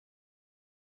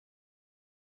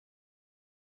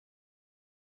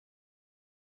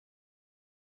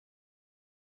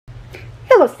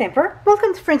Hello Stamper,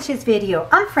 welcome to Frenchie's video.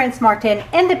 I'm Franz Martin,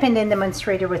 independent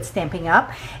demonstrator with Stampin' Up,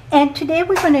 and today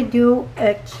we're going to do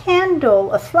a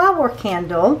candle, a flower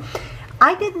candle.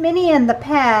 I did many in the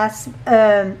past,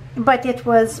 but it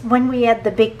was when we had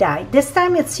the big die. This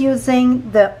time it's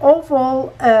using the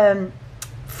oval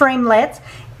framelets,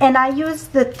 and I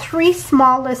used the 3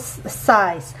 smallest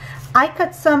size. I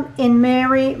cut some in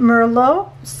Mary Merlot,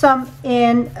 some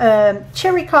in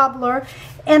Cherry Cobbler,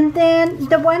 and then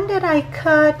the one that I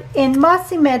cut in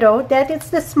Mossy Meadow, that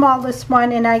is the smallest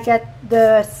one, and I got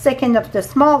the second of the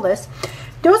smallest.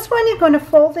 Those one you're going to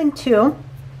fold in 2,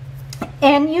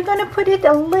 and you're going to put it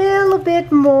a little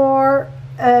bit more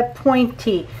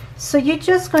pointy. So you're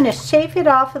just going to shave it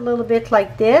off a little bit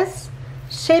like this,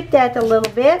 shape that a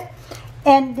little bit,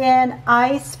 and then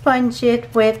I sponge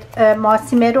it with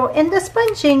Mossy Meadow. And the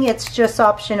sponging, it's just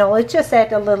optional. It just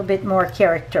adds a little bit more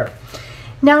character.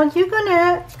 Now you're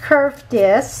gonna curve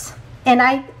this, and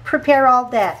I prepare all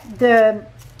that. The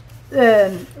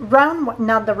round,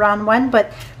 not the round one,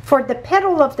 but for the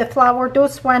petal of the flower,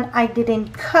 those one I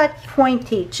didn't cut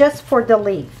pointy, just for the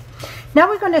leaf. Now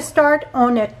we're gonna start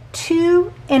on a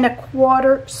 2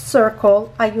 1/4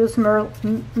 circle. I use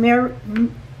Mary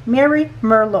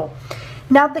Merlot.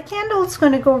 Now the candle is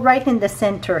gonna go right in the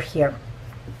center here.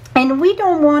 And we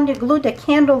don't want to glue the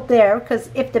candle there, because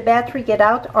if the battery get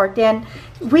out, or then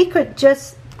we could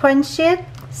just punch it,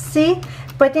 see?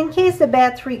 But in case the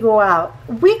battery go out,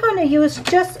 we're going to use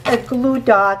just a glue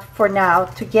dot for now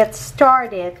to get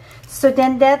started. So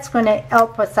then that's going to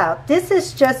help us out. This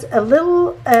is just a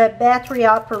little battery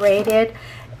operated,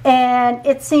 and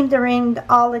it seems during the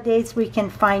holidays we can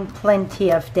find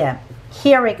plenty of them.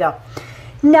 Here we go.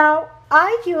 Now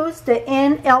I use the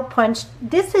NL punch.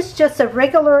 This is just a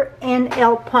regular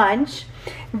NL punch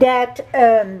that,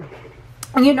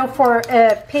 you know, for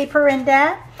paper and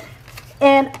that.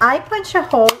 And I punch a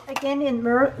hole, again, in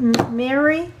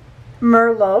Mary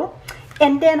Merlot.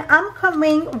 And then I'm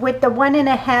coming with the 1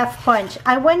 1/2 punch.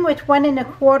 I went with 1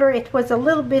 1/4. It was a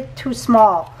little bit too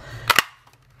small.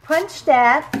 Punch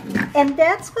that, and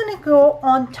that's going to go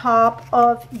on top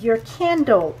of your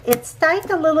candle. It's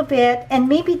tight a little bit, and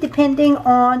maybe depending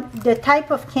on the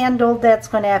type of candle, that's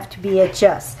going to have to be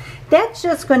adjusted. That's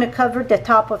just going to cover the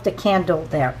top of the candle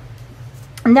there.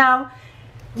 Now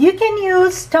you can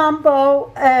use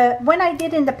Tombow. When I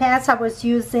did in the past, I was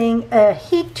using a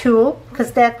heat tool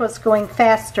because that was going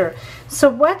faster. So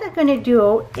what I'm going to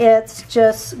do is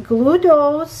just glue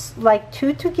those like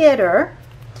 2 together,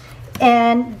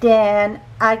 and then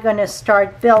I'm going to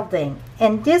start building.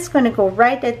 And this is going to go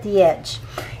right at the edge.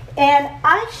 And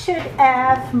I should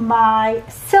have my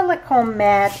silicone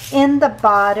mat in the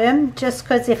bottom, just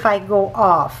because if I go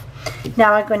off.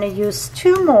 Now I'm going to use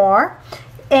 2 more.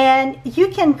 And you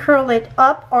can curl it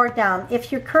up or down.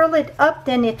 If you curl it up,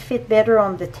 then it fits better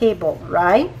on the table,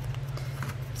 right?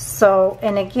 So,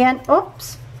 and again,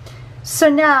 oops. So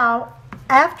now,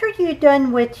 after you're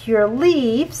done with your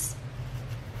leaves,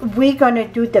 we're going to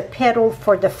do the petal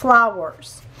for the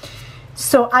flowers.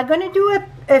 So I'm going to do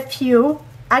a few.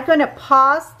 I'm going to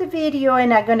pause the video,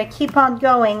 and I'm going to keep on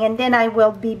going, and then I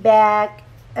will be back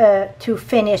to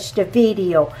finish the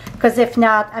video. Because if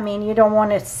not, I mean, you don't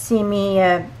want to see me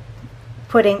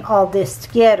putting all this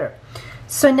together.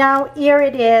 So now here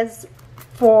it is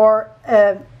for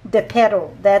the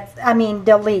petal. That's, I mean,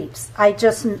 the leaves. I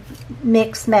just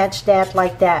mix match that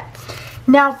like that.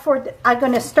 Now for the, I'm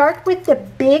going to start with the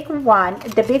big one.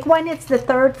 The big one is the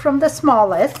 3rd from the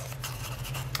smallest.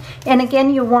 And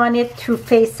again, you want it to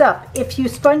face up. If you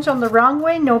sponge on the wrong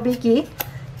way, no biggie.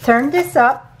 Turn this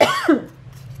up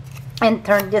and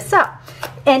turn this up.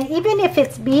 And even if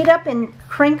it's beat up and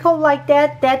crinkled like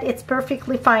that, it's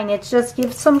perfectly fine. It just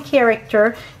gives some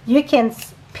character. You can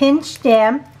pinch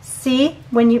them. See,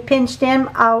 when you pinch them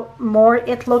out more,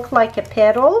 it looks like a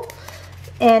petal.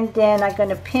 And then I'm going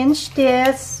to pinch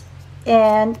this,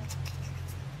 and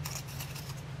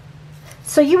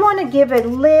so you want to give a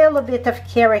little bit of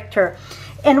character.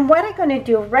 And what I'm going to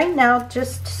do right now,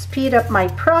 just to speed up my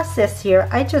process here,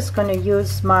 I'm just going to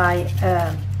use my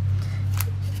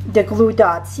the glue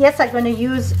dots. Yes, I'm going to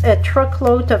use a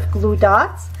truckload of glue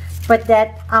dots, but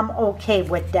that I'm okay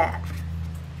with that.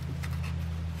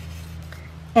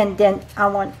 And then I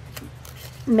want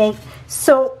make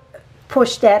so.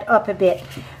 Push that up a bit.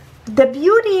 The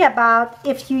beauty about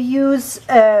if you use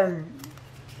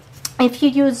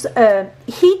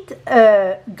heat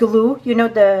glue, you know,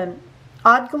 the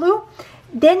hot glue,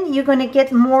 then you're going to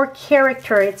get more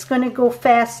character. It's going to go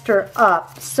faster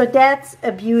up. So that's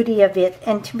a beauty of it.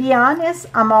 And to be honest,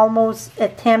 I'm almost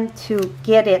attempt to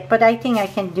get it, but I think I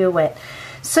can do it.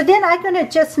 So then I'm going to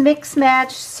just mix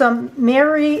match some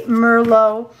Mary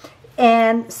Merlot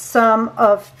and some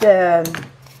of the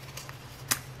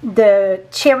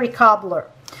cherry cobbler.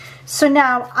 So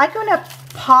now I'm going to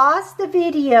pause the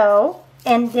video,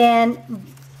 and then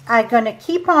I'm going to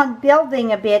keep on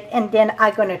building a bit, and then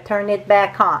I'm going to turn it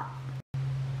back on.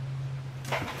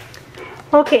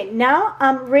 Okay, now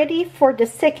I'm ready for the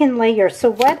second layer. So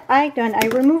what I done, I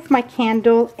remove my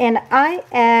candle and I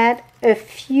add a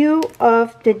few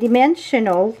of the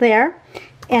dimensional there,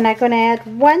 and I'm going to add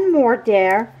one more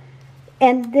there,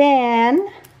 and then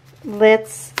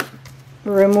let's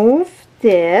remove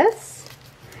this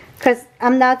because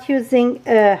I'm not using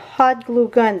a hot glue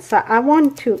gun, so I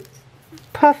want to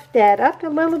puff that up a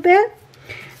little bit.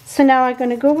 So now I'm going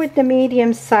to go with the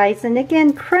medium size, and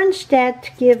again crunch that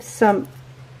to give some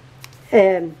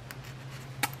to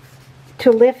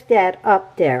lift that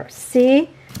up there. See,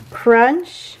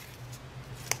 crunch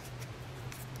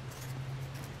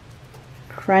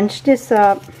this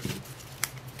up.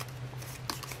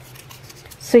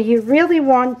 So you really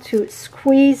want to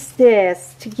squeeze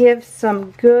this to give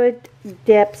some good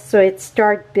depth so it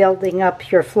starts building up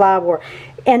your flower.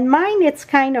 And mine, it's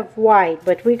kind of wide,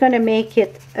 but we're going to make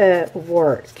it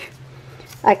work.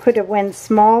 I could have went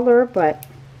smaller, but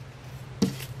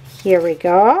here we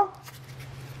go.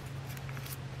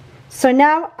 So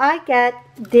now I got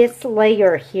this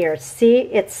layer here. See,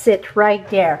 it sits right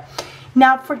there.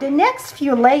 Now for the next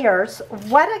few layers,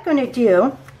 what I'm going to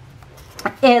do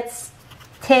is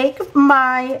take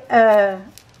my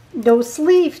those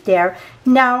leaves there.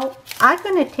 Now I'm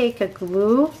going to take a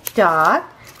glue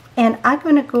dot and I'm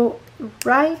going to go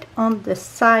right on the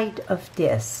side of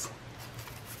this.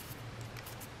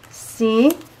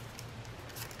 See?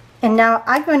 And now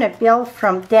I'm going to build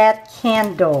from that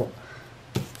candle.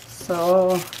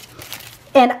 So,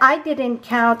 and I didn't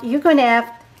count. You're going to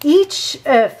have each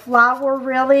flower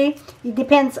really. It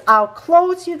depends how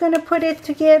close you're going to put it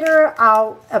together,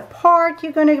 how apart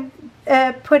you're going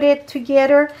to put it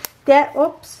together. That,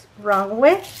 oops, wrong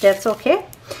way. That's okay.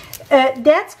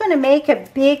 That's going to make a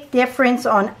big difference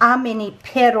on how many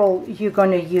petals you're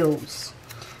going to use.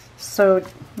 So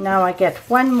now I get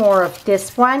one more of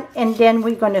this one, and then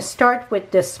we're going to start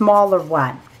with the smaller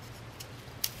one.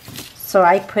 So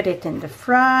I put it in the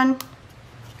front.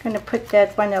 I'm going to put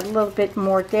that one a little bit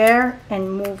more there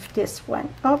and move this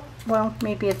one. Oh, well,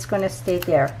 maybe it's going to stay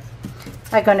there.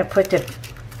 I'm going to put the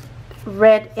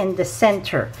red in the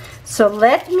center. So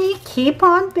let me keep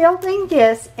on building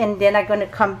this, and then I'm going to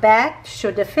come back to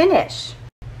show the finish.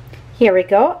 Here we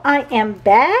go. I am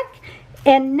back.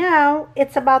 And now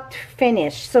it's about to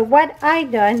finish. So what I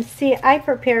done, see, I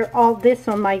prepared all this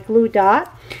on my glue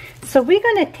dot. So we're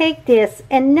going to take this,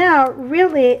 and now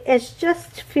really it's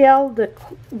just fill the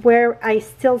where I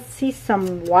still see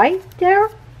some white there.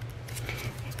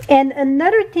 And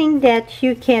another thing that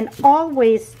you can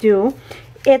always do,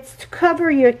 it's to cover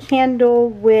your candle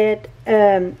with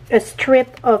a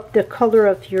strip of the color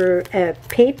of your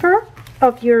paper,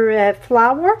 of your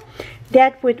flower.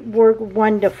 That would work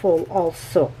wonderful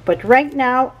also. But right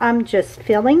now I'm just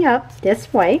filling up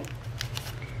this way.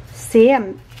 See,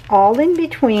 I'm all in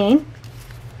between.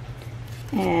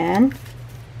 And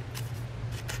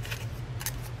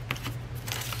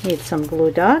need some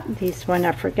glue dot. This one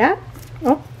I forgot.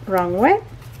 Oh, wrong way.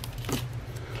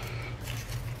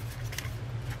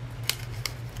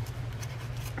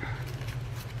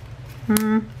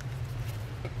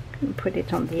 Put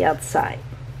it on the outside.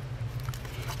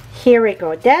 Here we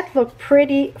go. That looked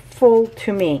pretty full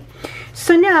to me.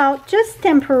 So now, just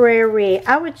temporary,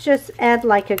 I would just add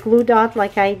like a glue dot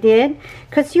like I did,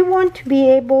 because you want to be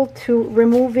able to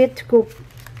remove it to go.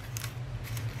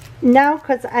 Now,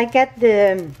 because I get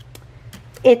the,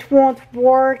 it won't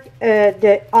work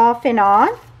the off and on.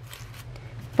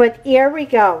 But here we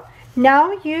go.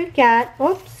 Now you got,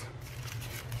 oops,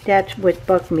 that would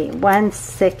bug me. 1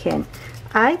 second.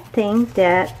 I think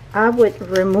that I would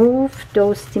remove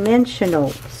those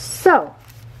dimensionals. So,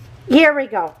 here we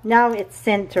go. Now it's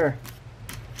center.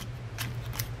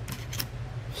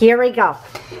 Here we go.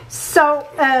 So,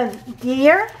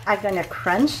 here, I'm going to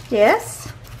crunch this.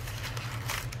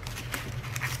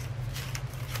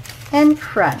 And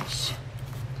crunch.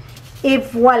 Et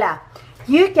voila.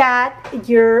 You got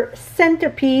your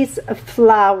centerpiece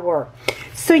flower.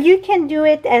 So you can do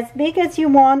it as big as you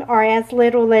want or as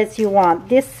little as you want.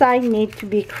 This side needs to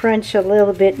be crunched a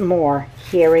little bit more.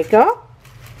 Here we go.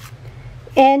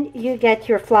 And you get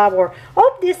your flower.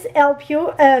 Oh, hope this helped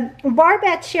you. Barb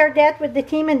had shared that with the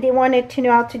team and they wanted to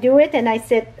know how to do it, and I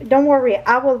said, don't worry,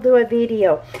 I will do a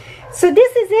video. So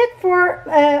this is it for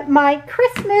my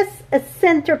Christmas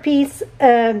centerpiece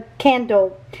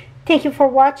candle. Thank you for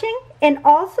watching, and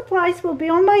all supplies will be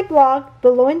on my blog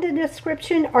below in the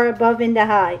description or above in the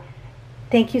eye.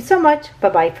 Thank you so much.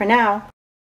 Bye-bye for now.